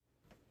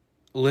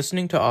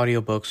Listening to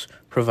audiobooks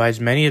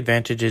provides many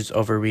advantages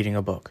over reading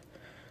a book.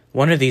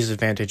 One of these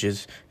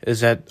advantages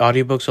is that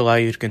audiobooks allow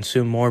you to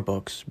consume more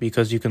books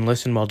because you can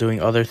listen while doing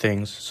other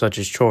things, such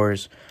as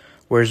chores,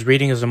 whereas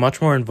reading is a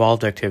much more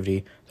involved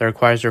activity that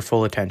requires your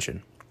full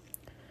attention.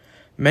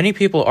 Many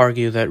people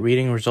argue that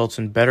reading results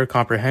in better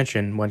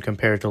comprehension when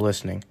compared to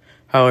listening.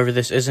 However,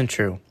 this isn't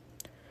true.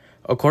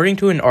 According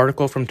to an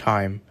article from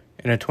Time,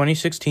 in a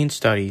 2016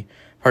 study,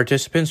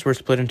 participants were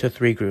split into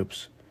 3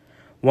 groups.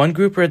 One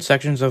group read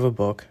sections of a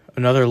book,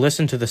 another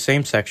listened to the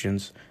same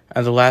sections,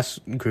 and the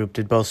last group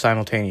did both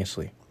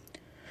simultaneously.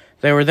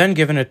 They were then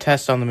given a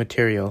test on the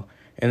material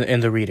in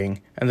the reading,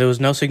 and there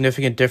was no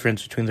significant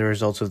difference between the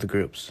results of the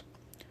groups.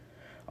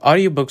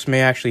 Audiobooks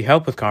may actually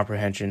help with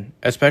comprehension,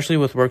 especially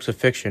with works of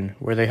fiction,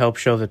 where they help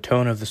show the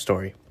tone of the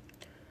story.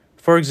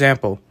 For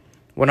example,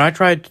 when I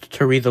tried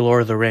to read The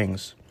Lord of the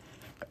Rings,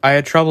 I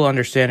had trouble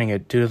understanding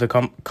it due to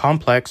the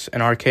complex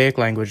and archaic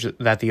language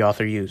that the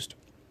author used.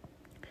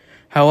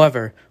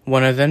 However,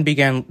 when I then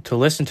began to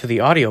listen to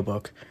the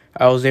audiobook,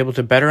 I was able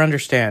to better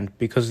understand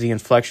because of the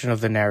inflection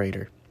of the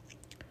narrator.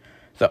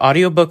 The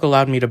audiobook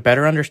allowed me to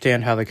better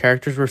understand how the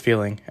characters were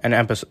feeling and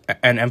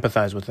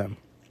empathize with them,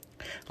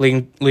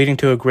 leading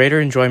to a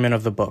greater enjoyment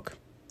of the book.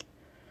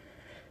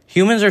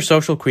 Humans are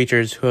social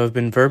creatures who have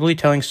been verbally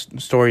telling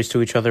stories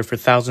to each other for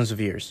thousands of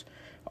years.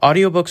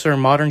 Audiobooks are a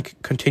modern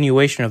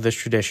continuation of this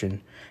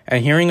tradition,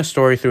 and hearing a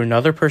story through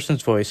another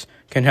person's voice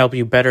can help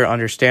you better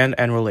understand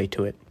and relate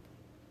to it.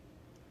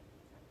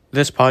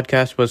 This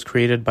podcast was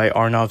created by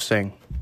Arnav Singh.